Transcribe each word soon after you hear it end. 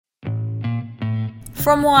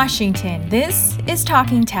From Washington, this is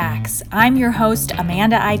Talking Tax. I'm your host,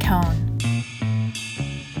 Amanda Iacone.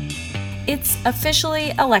 It's officially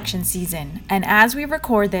election season, and as we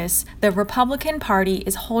record this, the Republican Party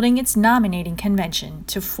is holding its nominating convention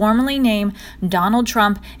to formally name Donald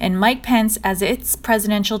Trump and Mike Pence as its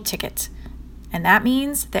presidential ticket. And that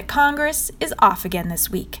means that Congress is off again this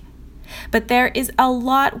week. But there is a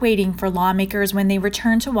lot waiting for lawmakers when they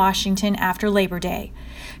return to Washington after Labor Day.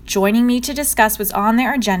 Joining me to discuss what's on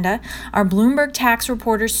their agenda are Bloomberg Tax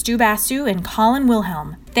reporters Basu and Colin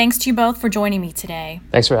Wilhelm. Thanks to you both for joining me today.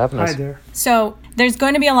 Thanks for having us. Hi there. So there's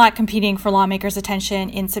going to be a lot competing for lawmakers' attention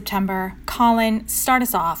in September. Colin, start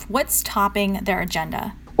us off. What's topping their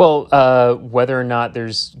agenda? Well, whether or not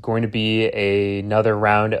there's going to be another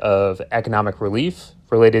round of economic relief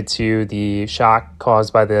related to the shock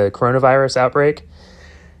caused by the coronavirus outbreak,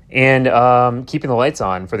 and keeping the lights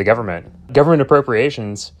on for the government. Government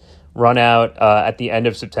appropriations run out at the end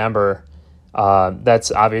of September.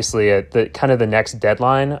 That's obviously the next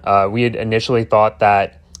deadline. We had initially thought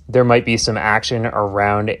that there might be some action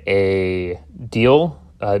around a deal,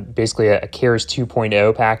 basically a CARES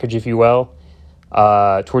 2.0 package, if you will,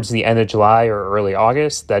 towards the end of July or early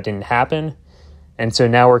August. That didn't happen. And so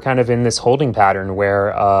now we're kind of in this holding pattern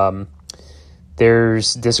where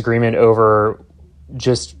there's disagreement over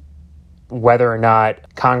just whether or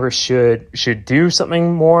not Congress should do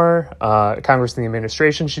something more. Congress and the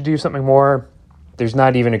administration should do something more. There's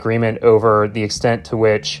not even agreement over the extent to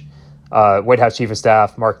which White House Chief of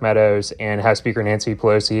Staff Mark Meadows and House Speaker Nancy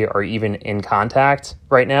Pelosi are even in contact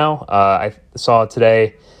right now. I saw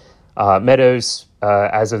today Meadows,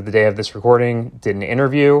 as of the day of this recording, did an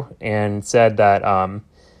interview and said that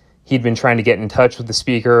he'd been trying to get in touch with the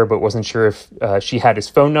speaker, but wasn't sure if she had his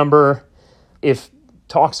phone number. If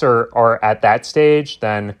talks are at that stage,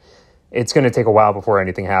 then it's going to take a while before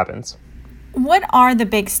anything happens. What are the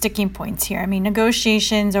big sticking points here? I mean,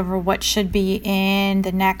 negotiations over what should be in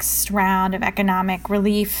the next round of economic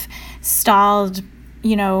relief stalled,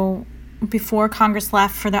 before Congress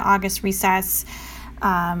left for the August recess.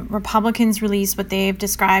 Republicans released what they've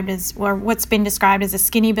described as, or what's been described as a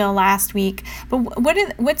skinny bill last week. But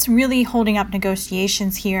what's really holding up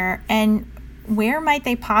negotiations here, and where might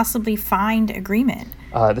they possibly find agreement?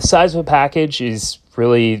 The size of a package is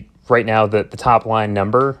really right now the top line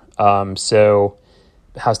number. So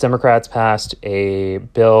House Democrats passed a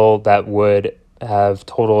bill that would have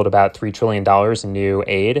totaled about $3 trillion in new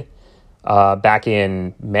aid back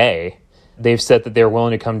in May. They've said that they're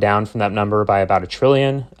willing to come down from that number by about $1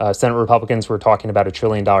 trillion. Senate Republicans were talking about $1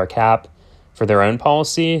 trillion cap for their own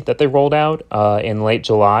policy that they rolled out in late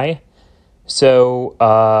July. So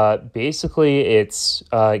basically, it's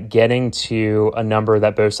getting to a number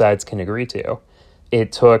that both sides can agree to.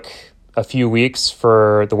 It took a few weeks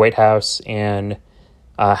for the White House and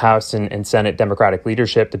House and Senate Democratic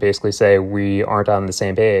leadership to basically say we aren't on the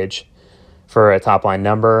same page for a top-line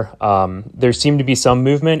number. There seemed to be some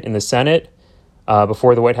movement in the Senate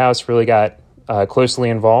before the White House really got closely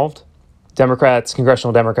involved.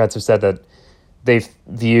 Congressional Democrats have said that they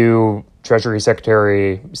view Treasury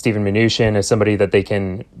Secretary Steven Mnuchin as somebody that they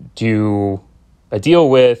can do a deal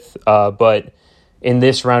with, but in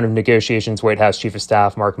this round of negotiations, White House Chief of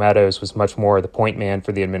Staff Mark Meadows was much more the point man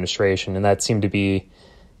for the administration, and that seemed to be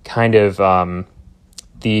kind of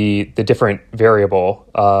the different variable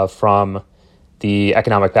from the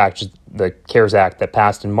economic package, the CARES Act that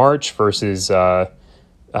passed in March versus the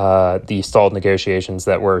stalled negotiations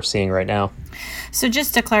that we're seeing right now. So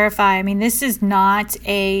just to clarify, I mean, this is not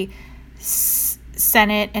a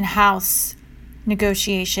Senate and House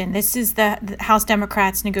negotiation. This is the House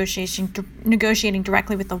Democrats negotiating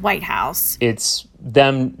directly with the White House. It's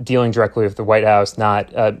them dealing directly with the White House,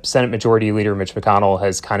 not Senate Majority Leader Mitch McConnell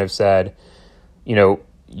has kind of said,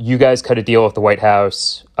 you guys cut a deal with the White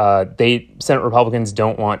House. Senate Republicans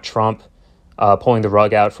don't want Trump pulling the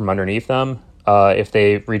rug out from underneath them if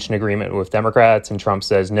they reach an agreement with Democrats, and Trump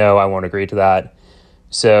says, no, I won't agree to that.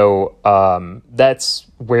 So that's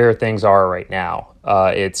where things are right now.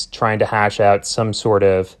 It's trying to hash out some sort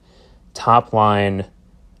of top-line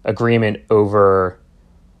agreement over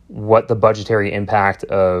what the budgetary impact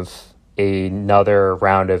of another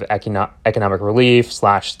round of economic relief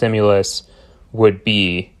 / stimulus would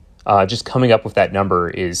be. Just coming up with that number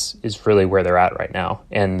is really where they're at right now,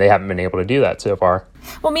 and they haven't been able to do that so far.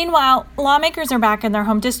 Well, meanwhile, lawmakers are back in their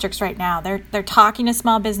home districts right now. They're talking to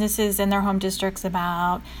small businesses in their home districts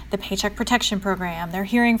about the Paycheck Protection Program. They're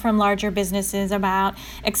hearing from larger businesses about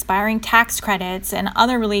expiring tax credits and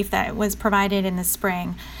other relief that was provided in the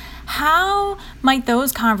spring. How might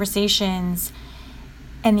those conversations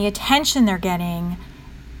and the attention they're getting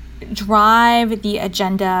drive the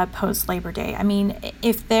agenda post Labor Day? I mean,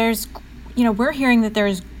 if there's, we're hearing that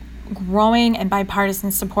there's growing and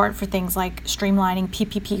bipartisan support for things like streamlining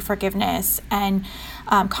PPP forgiveness. And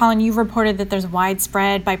Colin, you've reported that there's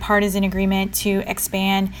widespread bipartisan agreement to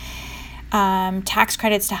expand tax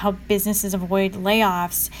credits to help businesses avoid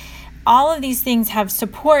layoffs. All of these things have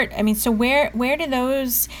support. I mean, so where do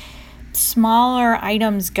those smaller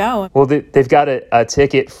items go? Well, they've got a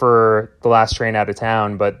ticket for the last train out of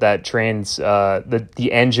town, but that train's the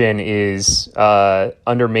engine is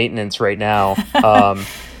under maintenance right now.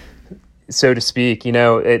 So to speak,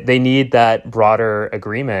 they need that broader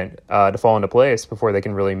agreement to fall into place before they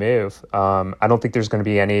can really move. I don't think there's going to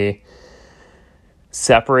be any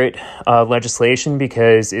separate legislation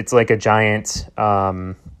because it's like a giant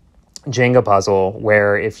Jenga puzzle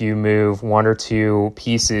where if you move one or two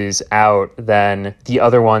pieces out, then the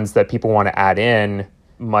other ones that people want to add in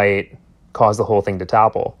might cause the whole thing to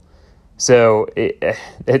topple. So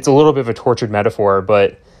it's a little bit of a tortured metaphor,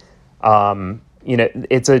 but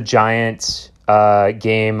it's a giant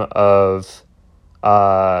game of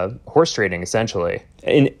horse trading, essentially.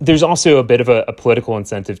 And there's also a bit of a political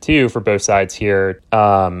incentive, too, for both sides here.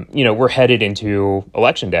 We're headed into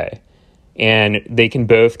Election Day, and they can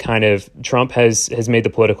both Trump has made the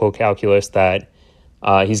political calculus that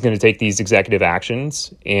he's going to take these executive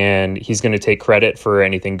actions, and he's going to take credit for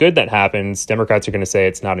anything good that happens. Democrats are going to say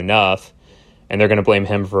it's not enough. And they're going to blame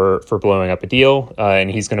him for blowing up a deal, and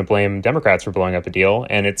he's going to blame Democrats for blowing up a deal.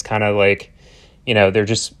 And it's kind of like,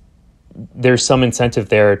 there's some incentive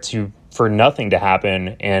there for nothing to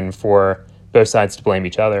happen and for both sides to blame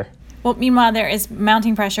each other. Well, meanwhile, there is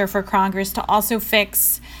mounting pressure for Congress to also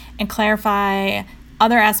fix and clarify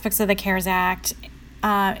other aspects of the CARES Act,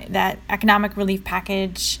 that economic relief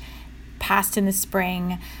package passed in the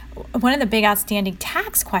spring. One of the big outstanding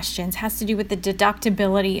tax questions has to do with the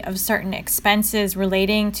deductibility of certain expenses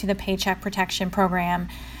relating to the Paycheck Protection Program.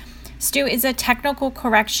 Stu, is a technical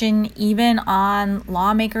correction even on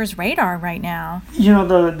lawmakers' radar right now?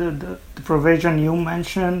 The provision you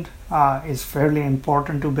mentioned is fairly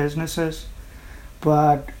important to businesses.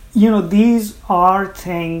 But, these are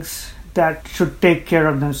things that should take care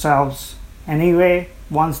of themselves anyway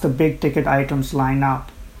once the big ticket items line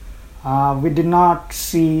up. We did not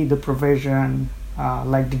see the provision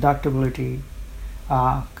like deductibility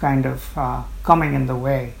coming in the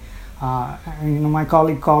way. My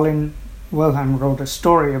colleague Colin Wilhelm wrote a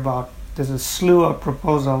story about there's a slew of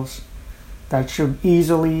proposals that should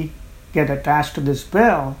easily get attached to this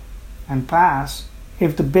bill and pass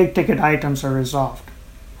if the big ticket items are resolved.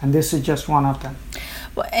 And this is just one of them.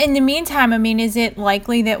 Well, in the meantime, is it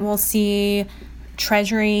likely that we'll see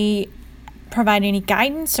Treasury provide any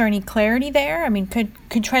guidance or any clarity there?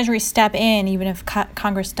 Could Treasury step in even if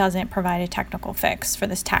Congress doesn't provide a technical fix for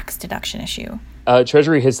this tax deduction issue?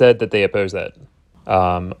 Treasury has said that they oppose that.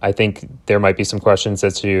 I think there might be some questions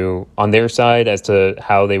on their side as to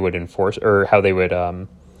how they would enforce or how they would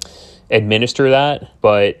administer that.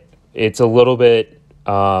 But it's a little bit.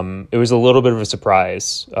 It was a little bit of a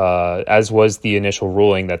surprise, as was the initial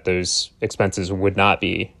ruling that those expenses would not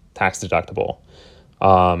be tax deductible.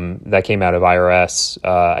 That came out of IRS,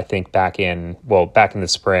 I think back in the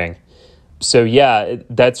spring. So yeah,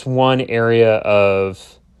 that's one area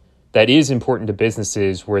that is important to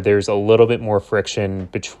businesses where there's a little bit more friction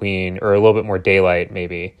between, or a little bit more daylight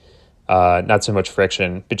maybe, not so much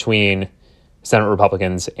friction between Senate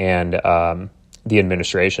Republicans and the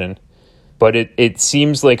administration. But it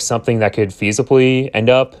seems like something that could feasibly end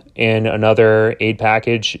up in another aid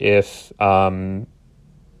package if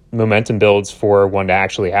momentum builds for one to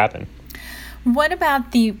actually happen. What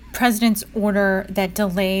about the president's order that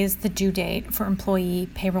delays the due date for employee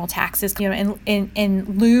payroll taxes? In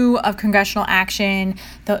lieu of congressional action,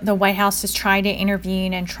 the White House has tried to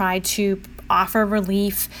intervene and tried to offer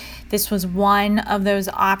relief. This was one of those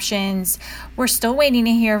options. We're still waiting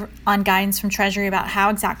to hear on guidance from Treasury about how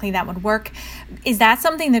exactly that would work. Is that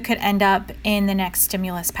something that could end up in the next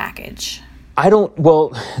stimulus package?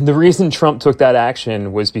 The reason Trump took that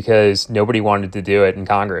action was because nobody wanted to do it in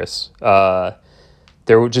Congress.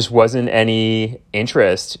 There just wasn't any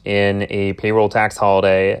interest in a payroll tax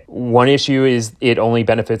holiday. One issue is it only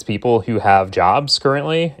benefits people who have jobs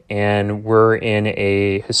currently, and we're in at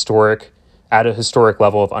a historic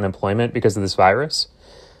level of unemployment because of this virus.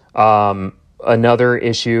 Another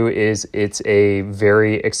issue is it's a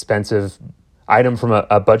very expensive item from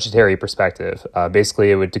a budgetary perspective.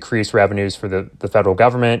 Basically, it would decrease revenues for the federal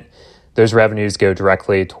government. Those revenues go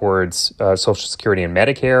directly towards Social Security and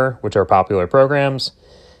Medicare, which are popular programs.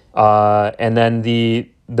 And then the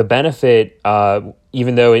the benefit,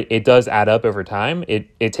 even though it does add up over time,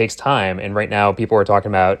 it takes time. And right now people are talking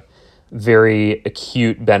about very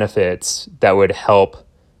acute benefits that would help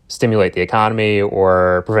stimulate the economy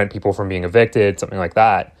or prevent people from being evicted, something like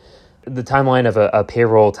that. The timeline of a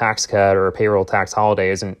payroll tax cut or a payroll tax holiday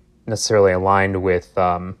isn't necessarily aligned with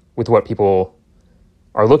what people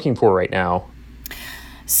are looking for right now.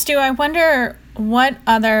 Stu, I wonder what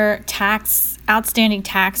other outstanding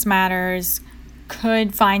tax matters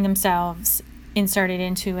could find themselves inserted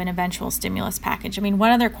into an eventual stimulus package. I mean,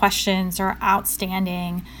 what other questions are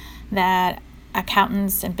outstanding that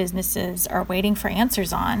accountants and businesses are waiting for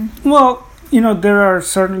answers on? Well, there are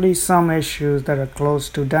certainly some issues that are close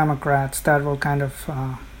to Democrats that will kind of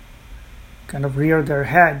rear their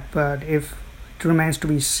head. But if it remains to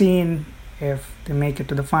be seen if they make it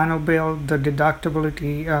to the final bill, the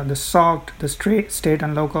deductibility, the SALT, the state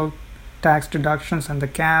and local tax deductions, and the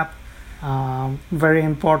cap, very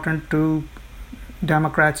important to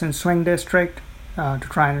Democrats in swing district to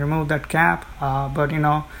try and remove that cap. But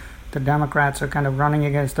the Democrats are kind of running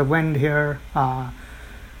against the wind here.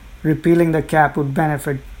 Repealing the cap would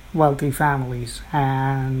benefit wealthy families,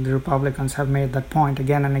 and the Republicans have made that point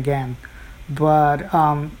again and again. But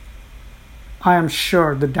I am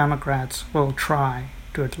sure the Democrats will try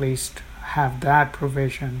to at least have that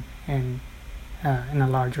provision in a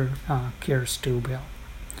larger CARES 2 bill.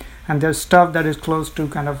 And there's stuff that is close to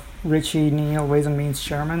kind of Richie Neal, Ways and Means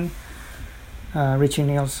Chairman, Richie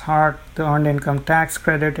Neal's heart, the Earned Income Tax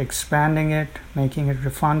Credit, expanding it, making it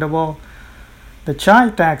refundable. The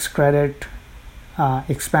Child Tax Credit,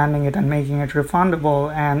 expanding it and making it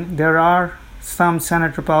refundable. And there are some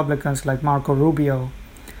Senate Republicans like Marco Rubio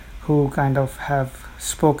who kind of have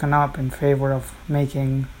spoken up in favor of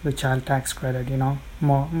making the Child Tax Credit,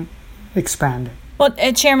 more expanded. Well,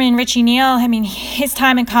 Chairman Richie Neal, I mean, his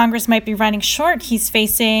time in Congress might be running short. He's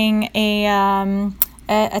facing a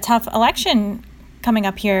tough election coming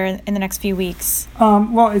up here in the next few weeks.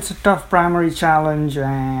 Well, it's a tough primary challenge,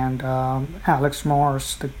 and Alex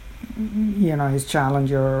Morse, his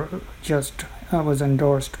challenger, just was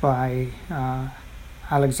endorsed by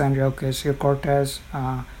Alexandria Ocasio-Cortez.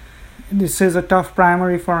 This is a tough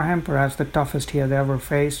primary for him, perhaps the toughest he has ever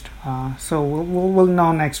faced. So we'll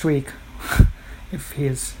know next week if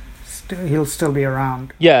he'll still be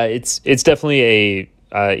around. Yeah, it's definitely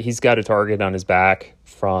he's got a target on his back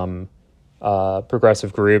from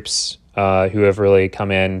progressive groups who have really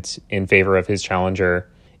come in favor of his challenger.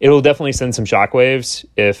 It'll definitely send some shockwaves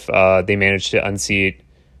if they manage to unseat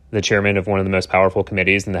the chairman of one of the most powerful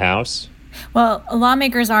committees in the House. Well,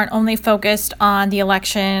 lawmakers aren't only focused on the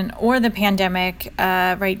election or the pandemic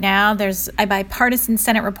right now. There's a bipartisan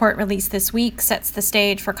Senate report released this week sets the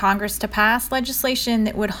stage for Congress to pass legislation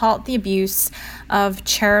that would halt the abuse of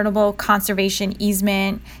charitable conservation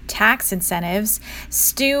easement tax incentives.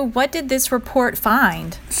 Stu, what did this report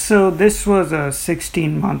find? So this was a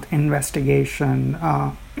 16-month investigation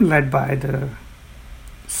led by the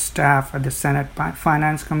staff at the Senate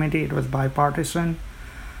Finance Committee. It was bipartisan.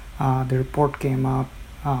 The report came up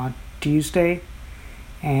Tuesday,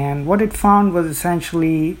 and what it found was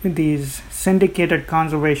essentially these syndicated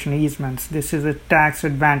conservation easements. This is a tax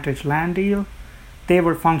advantage land deal. They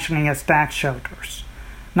were functioning as tax shelters.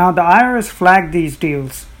 Now, the IRS flagged these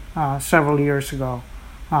deals several years ago,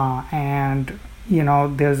 and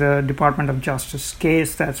there's a Department of Justice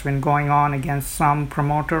case that's been going on against some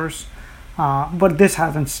promoters. But this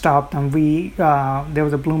hasn't stopped them. There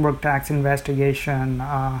was a Bloomberg Tax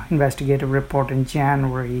investigative report in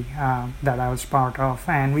January that I was part of,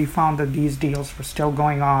 and we found that these deals were still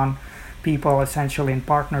going on. People essentially in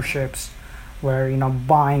partnerships were,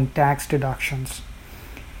 buying tax deductions,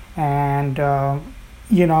 and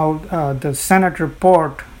the Senate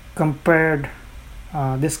report compared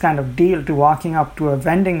this kind of deal to walking up to a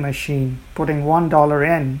vending machine, putting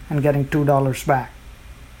 $1 in, and getting $2 back.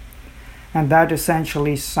 And that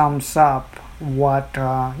essentially sums up what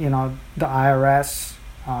the IRS,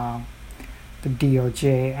 the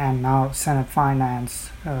DOJ, and now Senate Finance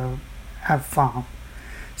have found.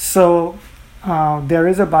 So there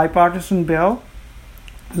is a bipartisan bill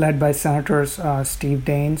led by Senators Steve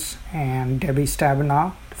Daines and Debbie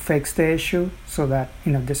Stabenow to fix the issue so that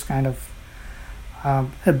this kind of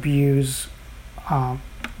abuse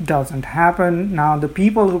doesn't happen. Now, the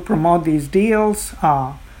people who promote these deals,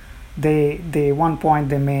 They one point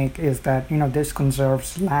they make is that this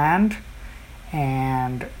conserves land,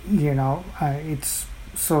 and it's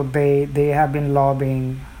so they have been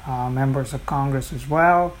lobbying members of Congress as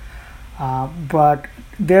well, but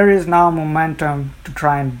there is now momentum to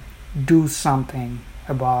try and do something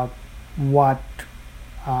about what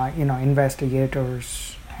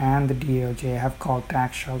investigators and the DOJ have called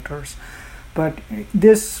tax shelters. But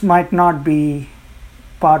this might not be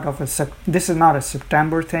part of this is not a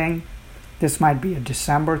September thing. This might be a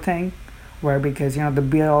December thing, where because the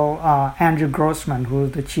bill, Andrew Grossman, who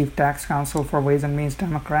is the chief tax counsel for Ways and Means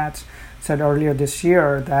Democrats, said earlier this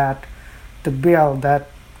year that the bill that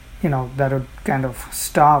would kind of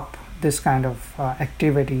stop this kind of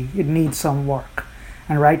activity, it needs some work.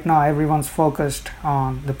 And right now everyone's focused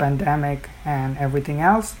on the pandemic and everything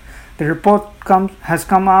else. The report has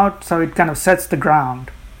come out, so it kind of sets the ground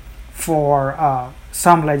for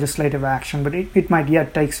some legislative action, but it might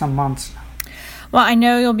yet take some months now. Well, I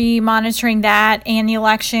know you'll be monitoring that and the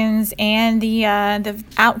elections and the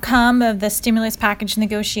outcome of the stimulus package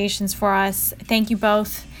negotiations for us. Thank you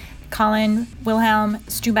both, Colin, Wilhelm,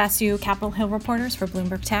 Stu Basu, Capitol Hill reporters for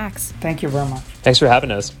Bloomberg Tax. Thank you very much. Thanks for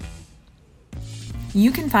having us.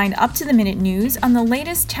 You can find up-to-the-minute news on the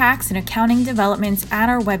latest tax and accounting developments at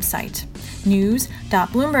our website,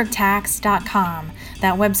 news.bloombergtax.com.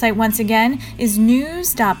 That website, once again, is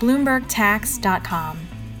news.bloombergtax.com.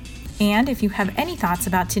 And if you have any thoughts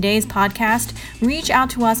about today's podcast, reach out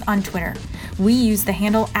to us on Twitter. We use the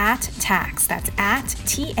handle @tax, that's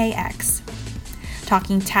 @TAX.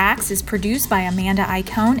 Talking Tax is produced by Amanda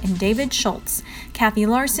Iacone and David Schultz. Kathy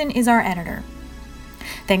Larson is our editor.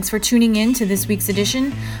 Thanks for tuning in to this week's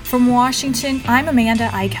edition. From Washington, I'm Amanda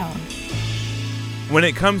Iacone. When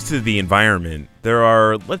it comes to the environment, there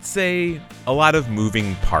are, let's say, a lot of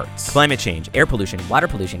moving parts. Climate change, air pollution, water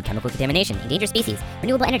pollution, chemical contamination, endangered species,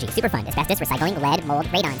 renewable energy, Superfund, asbestos, recycling, lead, mold,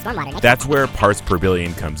 radon, stormwater. That's where Parts Per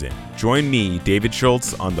Billion comes in. Join me, David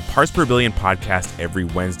Schultz, on the Parts Per Billion podcast every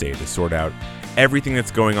Wednesday to sort out everything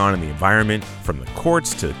that's going on in the environment, from the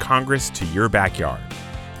courts to Congress to your backyard.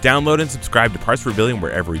 Download and subscribe to Parts Per Billion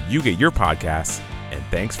wherever you get your podcasts, and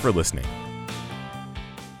thanks for listening.